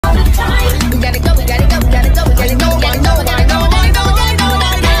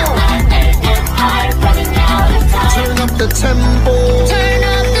tempo. Turn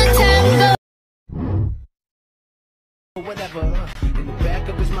up the tempo. Whatever, in the back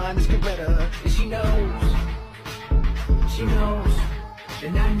of his mind is Coretta, and she knows,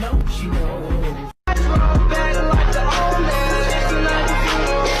 and I know she knows.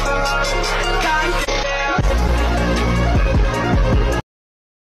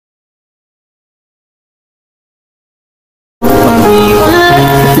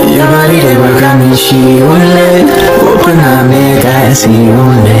 Your body they work on me, she only open up, make I see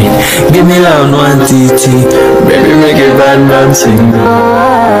only. Give me love, one TT, baby, make it bad, bad sing.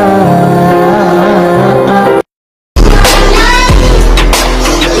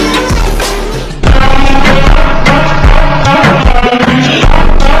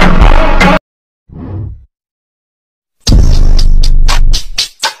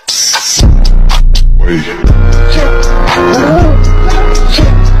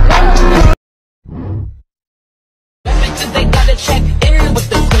 They gotta check in with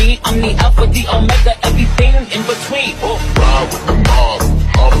the queen. I'm the alpha, the omega, everything in between. Ride with the mob,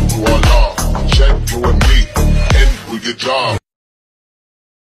 hum through our law. Check you and me, in with your job.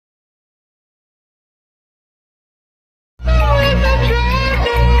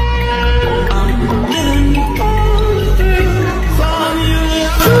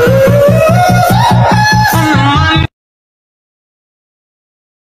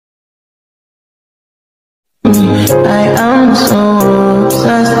 I am so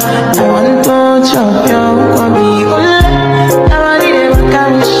obsessed. I want to chop your body. Nobody they work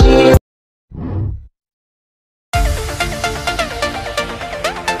on me, she.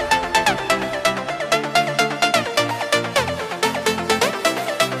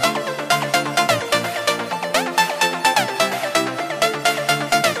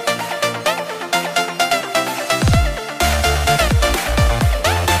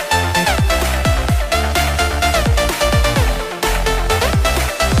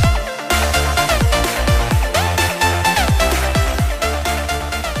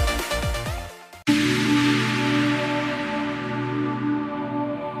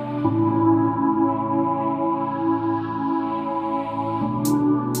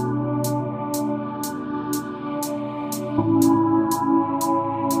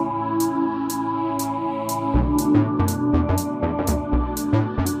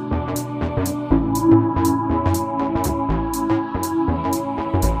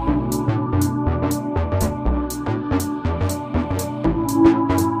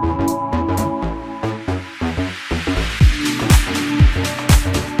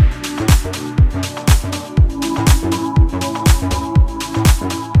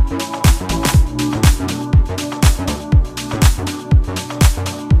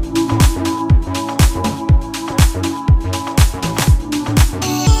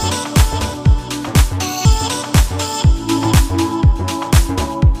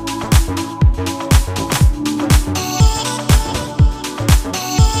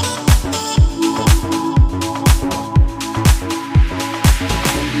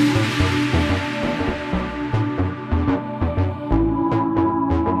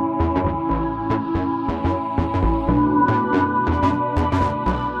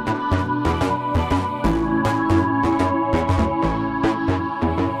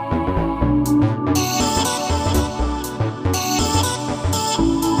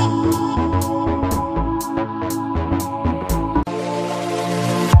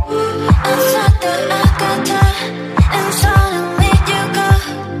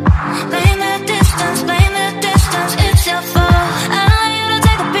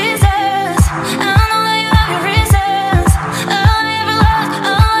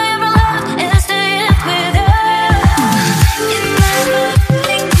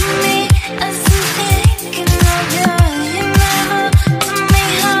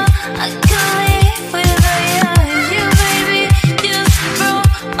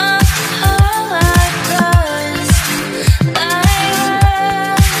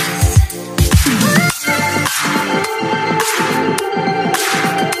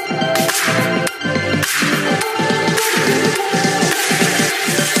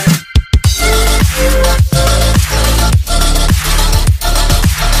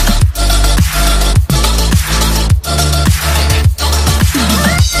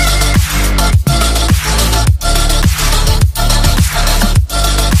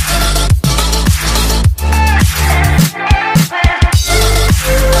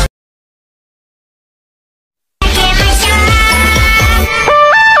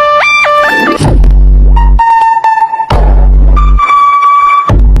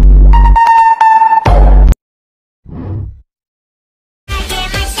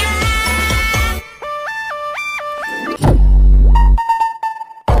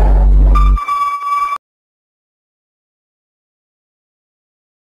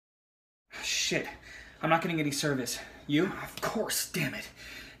 Shit. I'm not getting any service. You? Of course, damn it.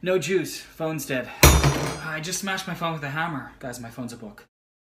 No juice. Phone's dead. I just smashed my phone with a hammer. Guys, my phone's a book.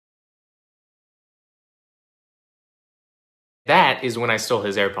 That is when I stole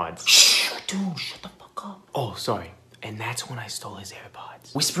his AirPods. Shh, dude, shut the fuck up. Oh, sorry. And that's when I stole his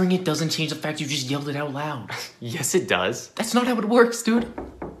AirPods. Whispering it doesn't change the fact you just yelled it out loud. Yes, it does. That's not how it works, dude.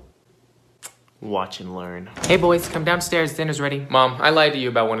 Watch and learn. Hey boys, come downstairs, dinner's ready. Mom, I lied to you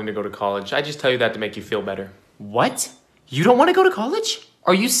about wanting to go to college. I just tell you that to make you feel better. What? You don't want to go to college?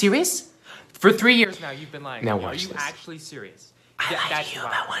 Are you serious? For 3 years now, you've been lying. Now watch this. Are you actually serious? I lied to you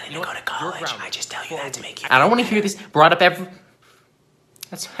about wanting to go to college. I just tell you that to make you. I don't want to hear this brought up every...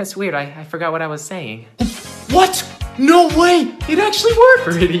 That's weird. I forgot what I was saying. What? No way! It actually worked!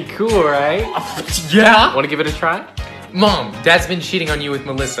 Pretty cool, right? Yeah? Want to give it a try? Mom, Dad's been cheating on you with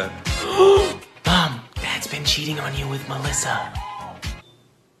Melissa. Mom, Dad's been cheating on you with Melissa.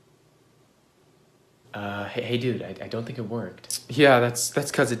 Hey dude, I don't think it worked. Yeah,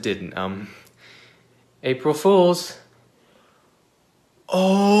 that's cause it didn't. April Fools.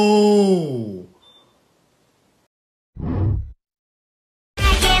 Oh!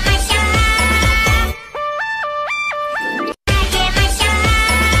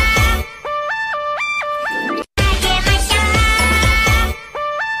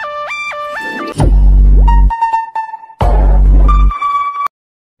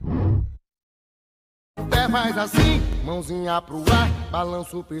 Faz assim, mãozinha pro ar,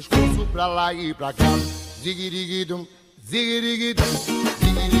 balança o pescoço pra lá e pra cá. Ziguiriguidum, ziguiriguidum,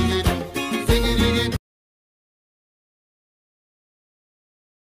 ziguiriguidum, ziguiriguidum.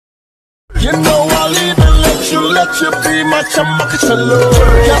 You know I'll even let you be my chamak chalo.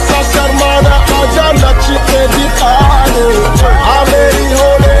 Yasa sharmana aja nachi ke dikhane. Ameri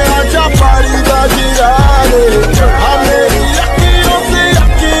hole aja pari da girane. Ameri yakkiyon se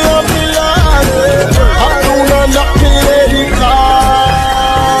yakkiyon milane. Hakuna nakiri ka.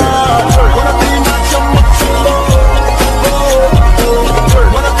 Wanna be my chamak chalo.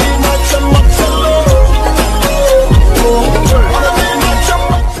 Wanna be my chamak chalo. Wanna be my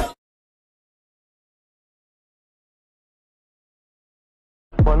chamak chalo.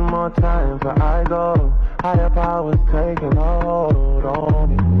 One more time before I go. Higher powers taking a hold on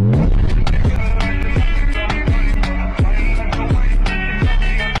me.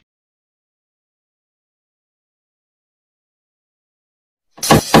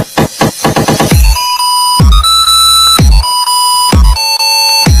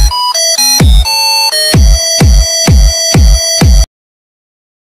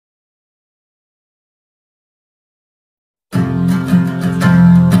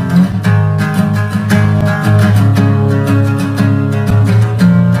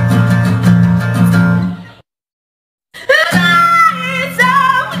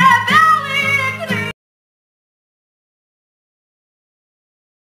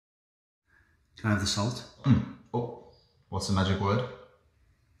 Can I have the salt? Oh, what's the magic word?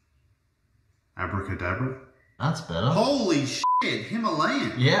 Abracadabra? That's better. Holy shit,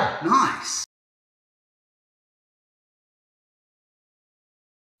 Himalayan. Yeah. Nice.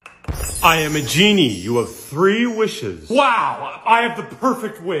 I am a genie. You have 3 wishes. Wow, I have the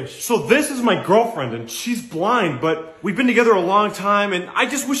perfect wish. So this is my girlfriend and she's blind, but we've been together a long time and I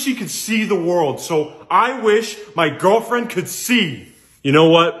just wish she could see the world. So I wish my girlfriend could see. You know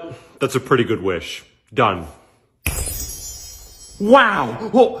what? That's a pretty good wish. Done.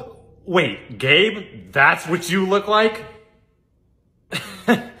 Wow. Well, wait, Gabe, that's what you look like?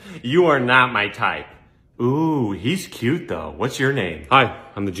 You are not my type. Ooh, he's cute though. What's your name? Hi,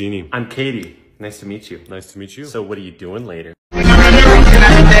 I'm the genie. I'm Katie. Nice to meet you. Nice to meet you. So what are you doing later?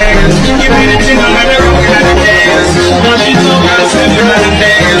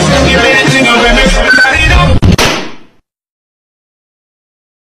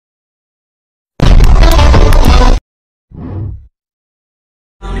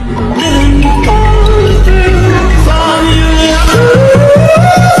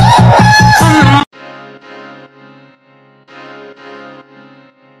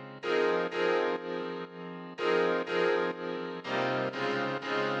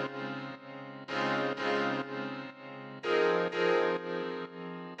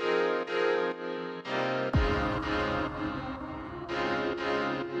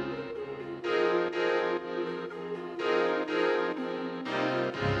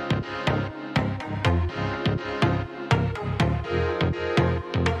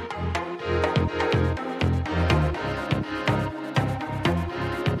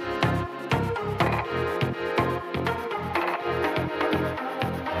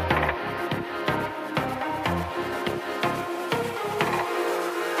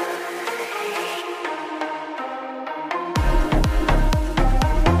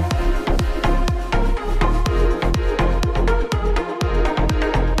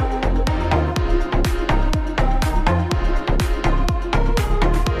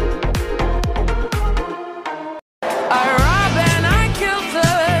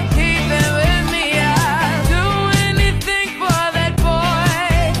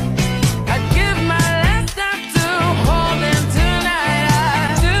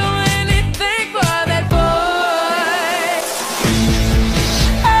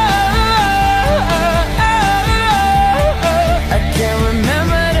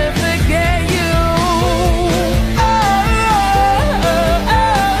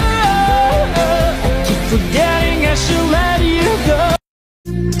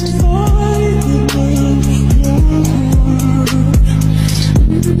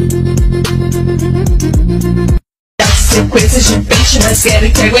 sequências de peixe, mas quero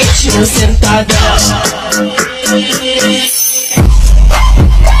que aguente no sentadão.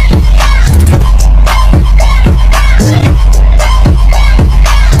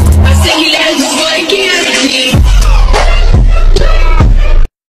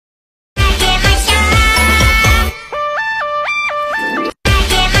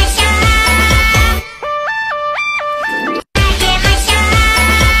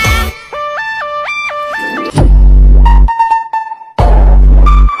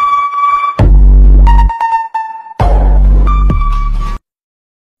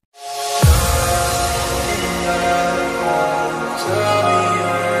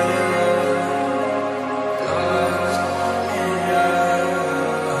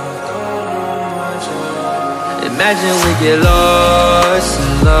 Imagine we get lost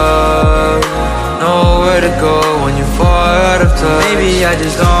in love, nowhere to go when you fall out of touch. Maybe I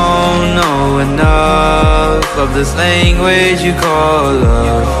just don't know enough of this language you call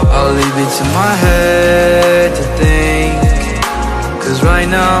love. I'll leave it to my head to think, cause right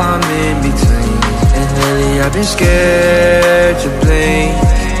now I'm in between. And lately I've been scared to blink,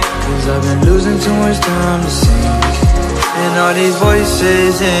 cause I've been losing too much time to sink. And all these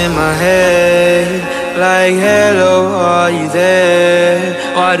voices in my head, like hello, are you there?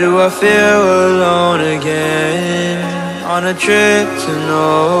 Why do I feel alone again, on a trip to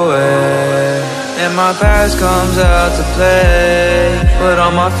nowhere? And my past comes out to play, put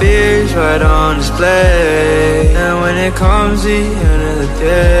all my fears right on display. And when it comes the end of the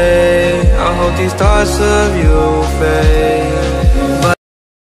day, I hope these thoughts of you will fade. But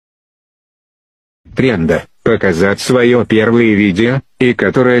Тренда. Показать свое первое видео, и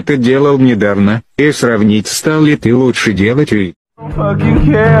которое ты делал недавно, и сравнить, стал ли ты лучше делать и... Буду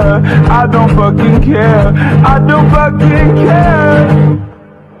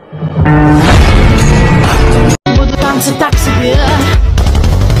танцы так себе.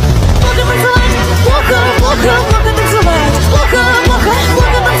 Плохо танцевать, плохо танцевать,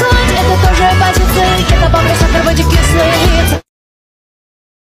 плохо танцевать. Это тоже позиция, это попросту проводит кислый.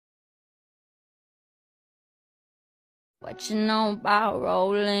 What you know about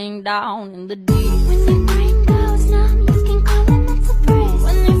rolling down in the deep? When your brain goes numb, you can call it mental breeze.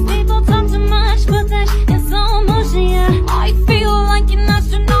 When these people talk too much, but that is slow motion, yeah. I feel like an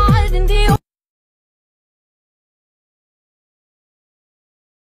astronaut in the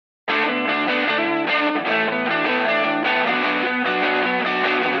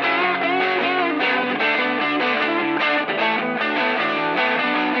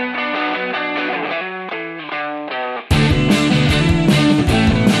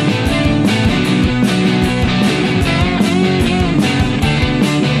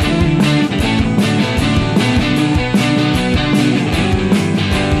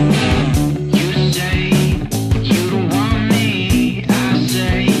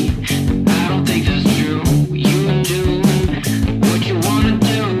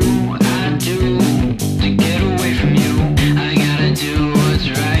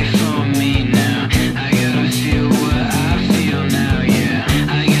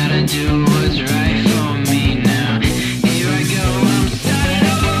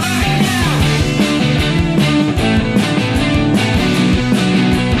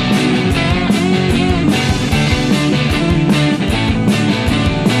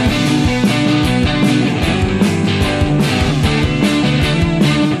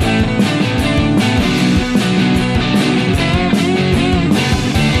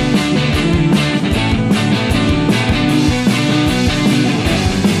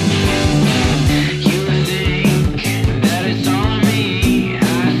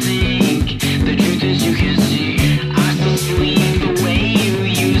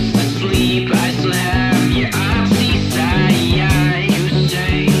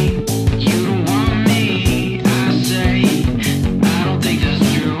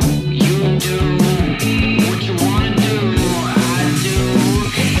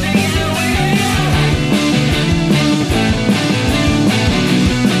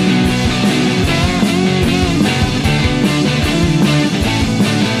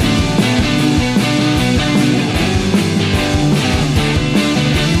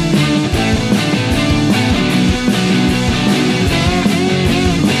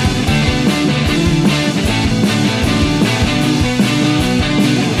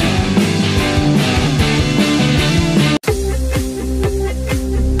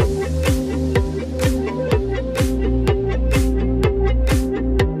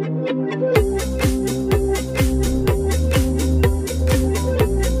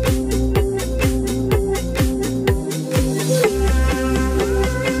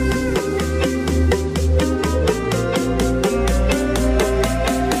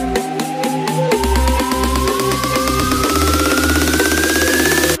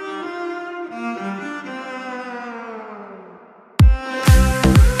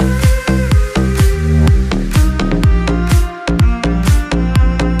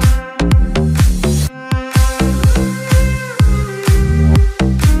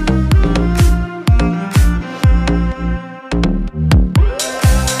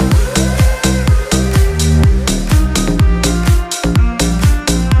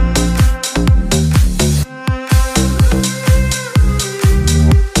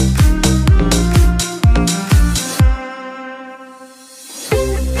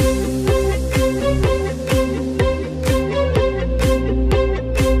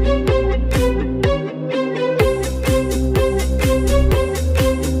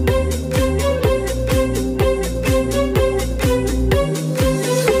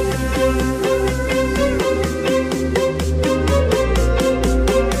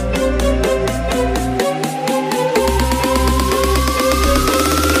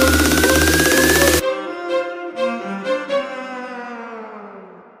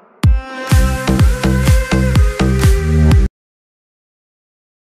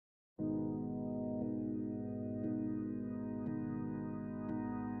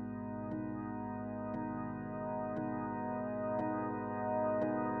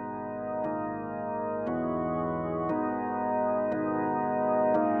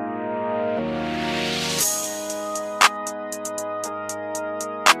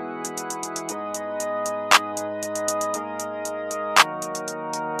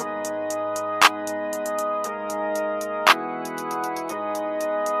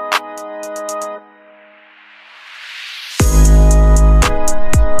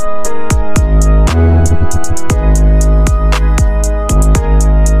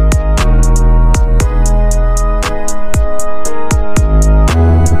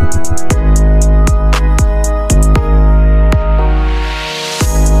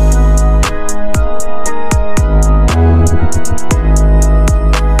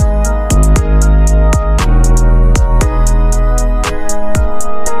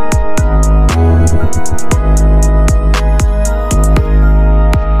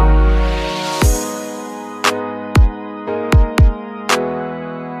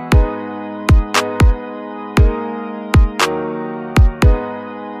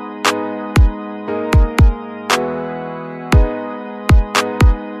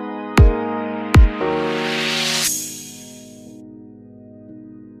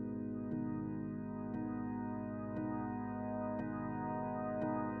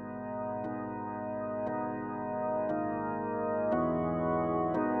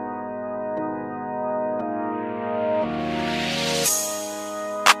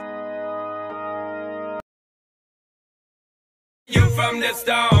from the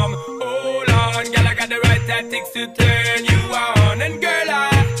storm. Hold on, girl, I got the right tactics to turn you on. And girl, I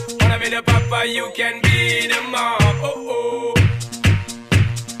wanna be the papa, you can be the mom. Oh oh.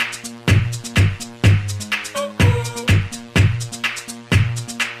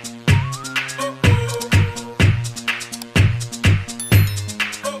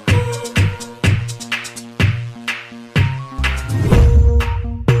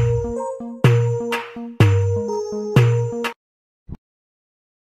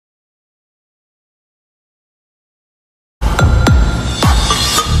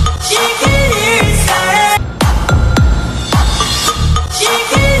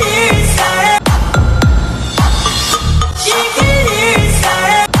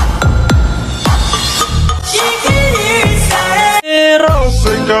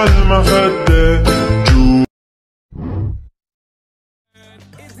 راسك على المخدة